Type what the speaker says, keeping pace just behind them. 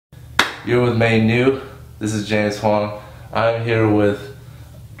You're with Main New. This is James Huang. I'm here with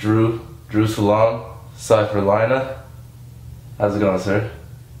Jrusalam, Cypher Lina. How's it going, sir?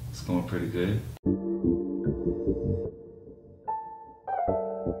 It's going pretty good.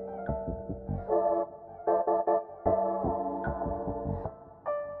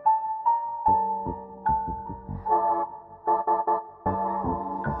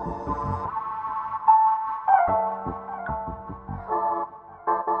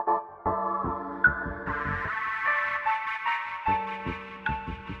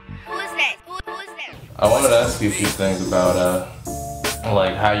 I wanted to ask you a few things about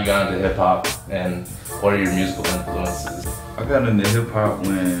like how you got into hip hop and what are your musical influences? I got into hip hop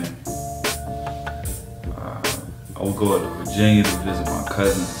when I would go out to Virginia to visit my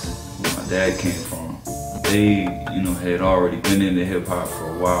cousins, where my dad came from. They, had already been into hip hop for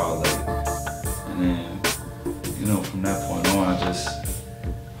a while, and then, from that point on, I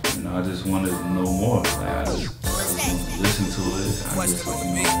just wanted to know more. I just wanted to listen to it.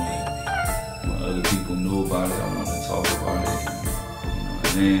 When other people knew about it, I wanted to talk about it.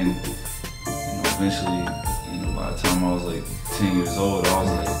 And then, eventually, by the time I was like 10 years old, I was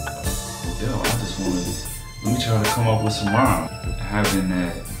like, yo, I just wanted to, let me try to come up with some rhyme. Having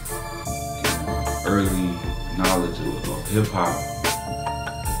that early knowledge of hip hop,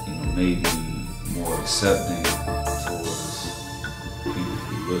 made me more accepting towards people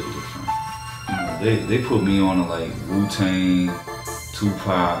who look different. They put me on to like Wu-Tang,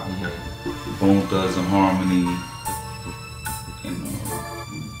 Tupac, Bone Thugs and Harmony,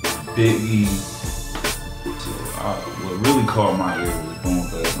 Biggie. So what really caught my ear was Bone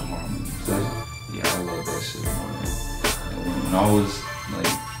Thugs and Harmony. Yeah, I love that shit more. And when I was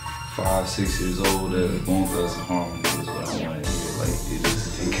like 5, 6 years old, Bone Thugs and Harmony was what I wanted to hear. Like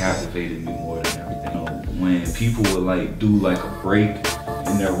it captivated me more than everything. When people would like do like a break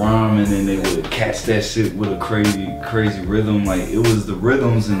in their rhyme and then they would catch that shit with a crazy rhythm, like it was the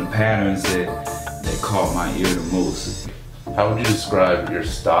rhythms and the patterns that caught my ear the most. How would you describe your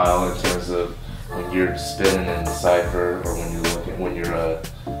style in terms of when you're spinning in the cypher or when you're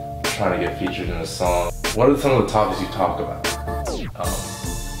trying to get featured in a song? What are some of the topics you talk about?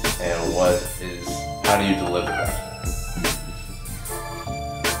 And how do you deliver that?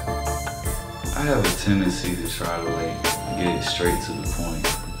 I have a tendency to try to like get it straight to the point.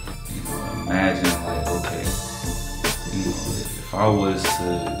 Imagine like, okay, if I was to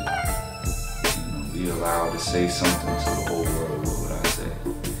be allowed to say something to the whole world, what would I say?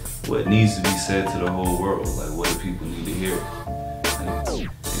 What needs to be said to the whole world? Like, what do people need to hear? Like,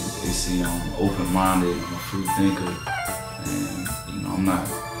 they see I'm open-minded, I'm a free thinker, and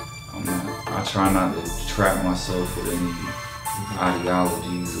I try not to trap myself with any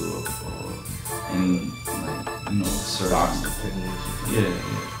ideologies or any certain opinions. Yeah.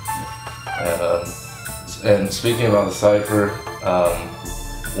 And speaking about the cypher,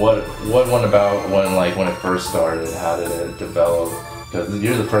 what went about when it first started? How did it develop? Because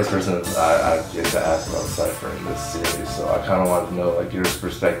you're the first person I get to ask about cypher in this series, so I kind of wanted to know like your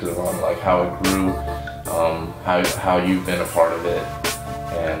perspective on like how it grew, how you've been a part of it,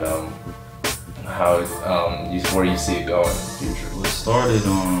 and where you see it going in the future. Well, it started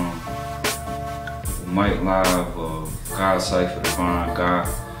on Mike Live, God Cypher Divine.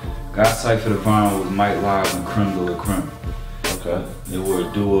 God Cypher Divine was Mike Live and Creme de la Creme. Okay. They were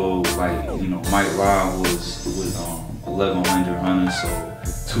a duo, like, Mike Live was with 1100 Hunters,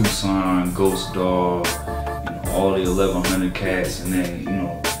 so Tucson, Ghost Dog, all the 1100 cats, and then,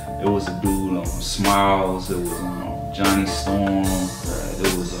 it was a dude on Smiles, it was Johnny Storm,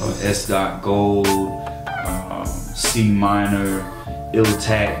 it was S. Gold, C Minor, Ill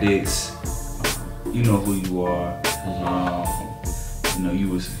Tactics, you know who you are.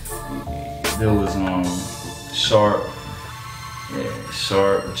 There was Sharp,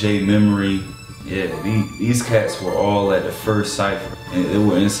 J Memory. Yeah, these cats were all at the first cypher, and they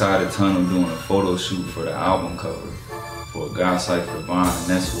were inside a tunnel doing a photo shoot for the album cover for God Cypher Divine, and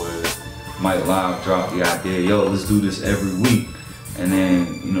that's where Mike Live dropped the idea, yo, let's do this every week. And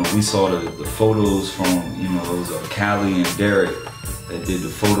then, we saw the photos from, those Callie and Derek that did the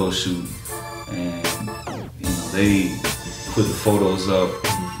photo shoot, and they put the photos up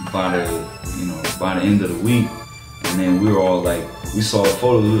by the end of the week, and then we were all like, we saw the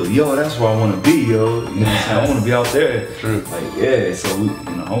photos, we were like, yo, that's where I want to be, yo. I want to be out there. True. Like, yeah. So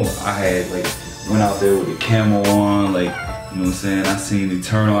I had went out there with the camo on, like, I seen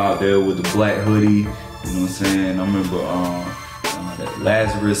Eternal out there with the black hoodie. I remember that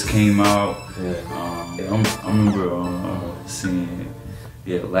Lazarus came out. Yeah. I remember seeing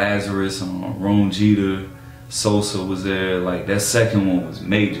Lazarus, Rome Jeter. Sosa was there. Like that second one was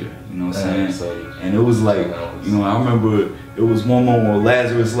major, you know what I'm saying? So, and it was like, you know, I remember it was one moment where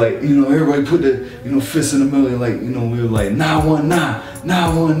Lazarus, like, you know, everybody put the, you know, fist in the middle, and like, you know, we were like 919,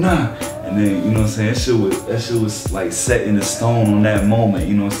 919. And then, you know what I'm saying, that shit was like set in the stone on that moment,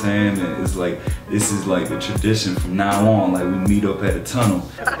 you know what I'm saying? And it's like, this is like the tradition from now on, like we meet up at a tunnel.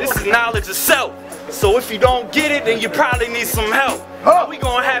 This is knowledge of self. So if you don't get it, then you probably need some help. We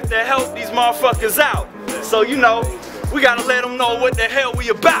gonna have to help these motherfuckers out. So, you know, we gotta let them know what the hell we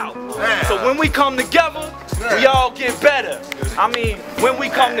about. So when we come together, we all get better. I mean, when we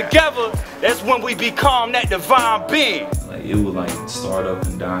come together, that's when we become that divine being. Like, it would like start up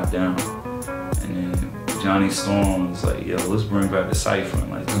and die down. And then Johnny Storm was like, yo, let's bring back the Cypher in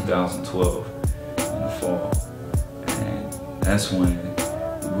like 2012 in the fall. And that's when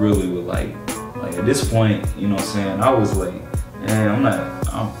we really were like at this point, you know what I'm saying, I was like, man,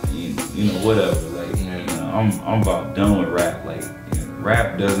 you know, whatever, like, you know, I'm about done with rap. Like, you know,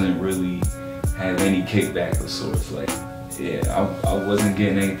 rap doesn't really have any kickback of sorts. Like, yeah, I wasn't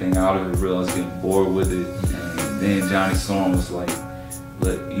getting anything out of it real. I was getting bored with it. And then Johnny Storm was like,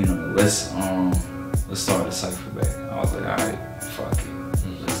 let's start the Cypher back. I was like, all right, fuck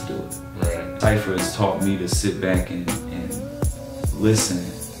it, let's do it. Right. Cypher has taught me to sit back and listen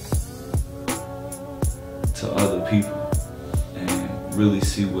to other people and really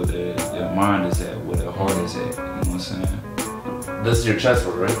see where their mind is at, where their heart is at, you know what I'm saying? This is your chess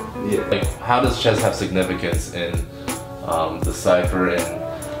work, right? Yeah. Like, how does chess have significance in the Cypher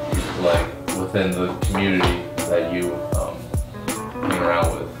and like within the community that you hang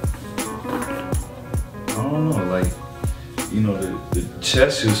around with? I don't know, like, you know, the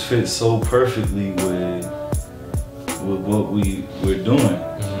chess just fits so perfectly with what we're doing,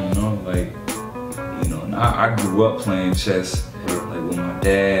 you know, like, you know, and I grew up playing chess like with my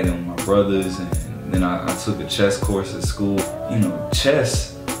dad and my brothers, and then I took a chess course at school. You know,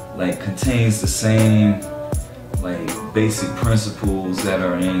 chess like contains the same like basic principles that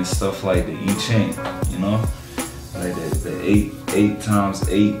are in stuff like the I Ching, you know, like the 8 times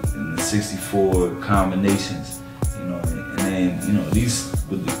 8 and the 64 combinations, you know, and then, you know, these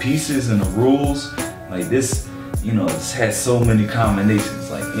with the pieces and the rules, like this, you know, it's had so many combinations,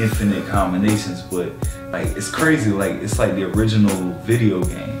 like infinite combinations, but like it's crazy, like it's like the original video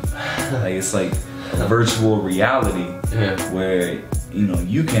game. Like it's like a virtual reality where, you know,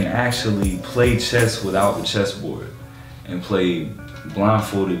 you can actually play chess without the chessboard and play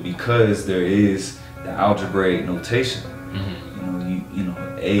blindfolded because there is the algebraic notation. You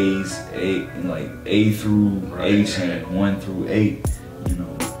know, A's, like A through H and 1 through 8, you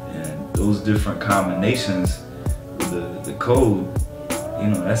know, and those different combinations. The code, you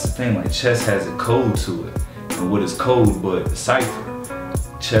know, that's the thing, like chess has a code to it. And what is code but a cipher?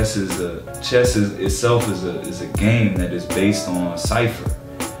 Chess itself is a game that is based on cipher,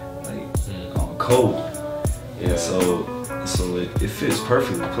 like on code. Yeah. So it fits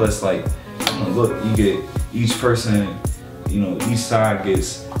perfectly. Plus, like, you know, look, you get each person, you know, each side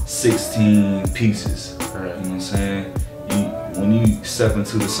gets 16 pieces. Right. You know what I'm saying? When you step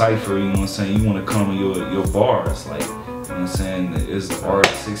into the cipher, you know what I'm saying, you want to come with your bars, like, you know what I'm saying, it's the art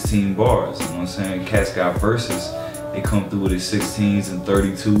of 16 bars, you know what I'm saying, cats got verses, they come through with their 16s and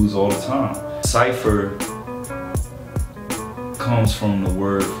 32s all the time. Cipher comes from the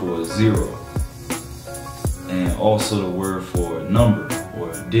word for zero, and also the word for a number, or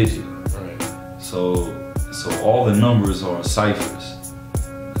a digit. Right. So all the numbers are ciphers.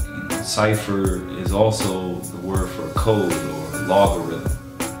 You know, cipher is also the word for code, or logarithm.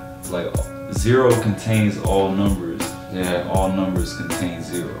 Like, zero contains all numbers, and all numbers contain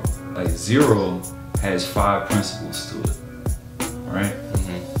zero. Like, zero has 5 principles to it, right?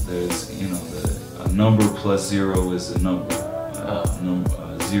 There's, you know, a number plus 0 is a number.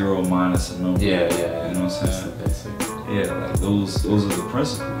 Zero minus a number. Yeah. You know what I'm saying? Yeah, like those are the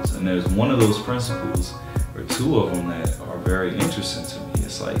principles. And there's one of those principles, or 2 of them, that are very interesting to me.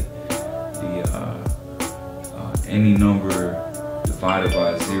 It's like the any number divided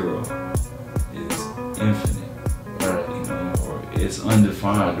by 0 is infinite, you know, or it's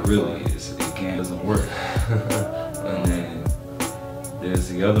undefined. Really, it doesn't work. And then there's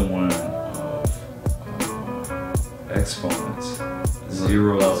the other one of exponents.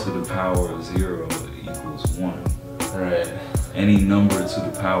 0 to the power of 0 equals 1. Right. Any number to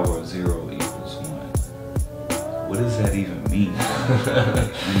the power of 0 equals 1. What does that even mean?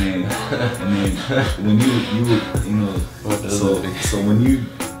 and then when you know, so when you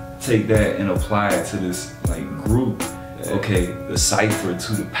take that and apply it to this like group, okay, the cipher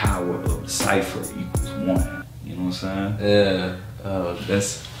to the power of the cipher equals 1. You know what I'm saying? Yeah.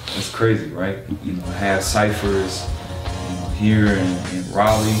 That's it's crazy, right? You know, have ciphers, you know, here in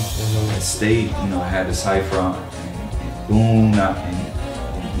Raleigh, at State, you know, I had the cipher out in Boone, out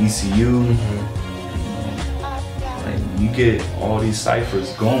in ECU. Like, when you get all these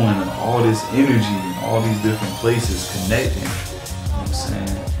ciphers going and all this energy and all these different places connecting, you know what I'm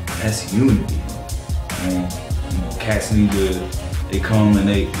saying? That's unity. And you know, cats need to, they come and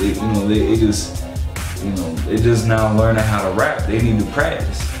they just now learning how to rap. They need to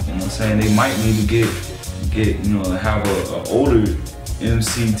practice. You know what I'm saying? They might need to get you know, have an older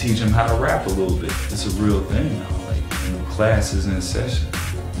MC teach them how to rap a little bit. It's a real thing now. Like, you know, classes in session.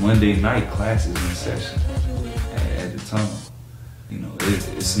 Monday night classes in session at the tunnel. You know,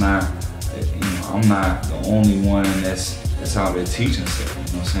 it's not, you know, I'm not the only one that's out there teaching stuff. You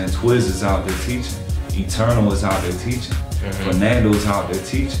know what I'm saying? Twiz is out there teaching. Eternal is out there teaching. Fernando's out there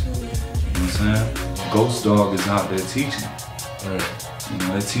teaching. You know what I'm saying? Ghost Dog is out there teaching. You know,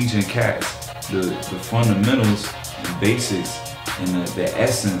 they're teaching cats the fundamentals and basics and the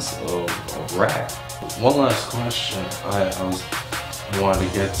essence of rap. One last question I wanted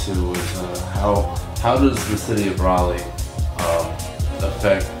to get to was how does the city of Raleigh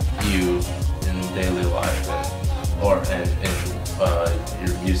affect you in daily life and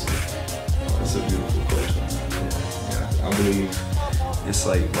your music? It's a beautiful question. Yeah, I believe it's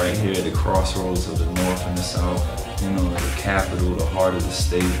like right here at the crossroads of the North and the South. You know, the capital, the heart of the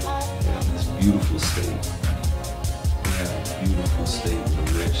state. This beautiful state. We have a beautiful state with a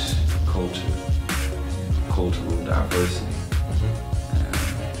rich culture, cultural diversity, and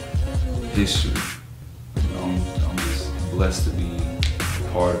history. You know, I'm just blessed to be a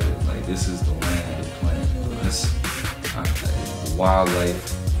part of it. Like, this is the land of plenty. The wildlife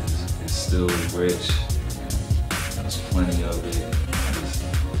is still rich. There's plenty of it.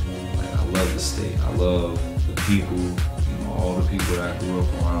 I love the state. I love the people, you know, all the people that I grew up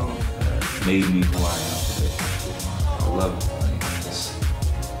around that made me who I am today. I love it. Like,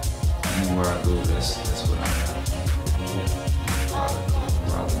 anywhere I go, that's what I am.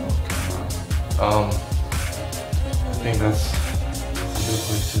 Probably North Carolina. I think that's a good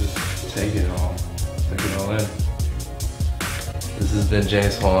place to take it all in. This has been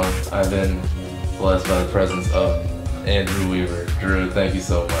James Vaughn. I've been blessed by the presence of Andrew Weaver. Drew, thank you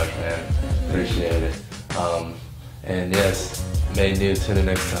so much, man. Appreciate it. And yes, may new, tune in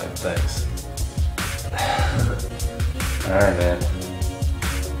next time. Thanks. Alright, man.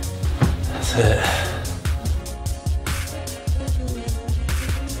 That's it.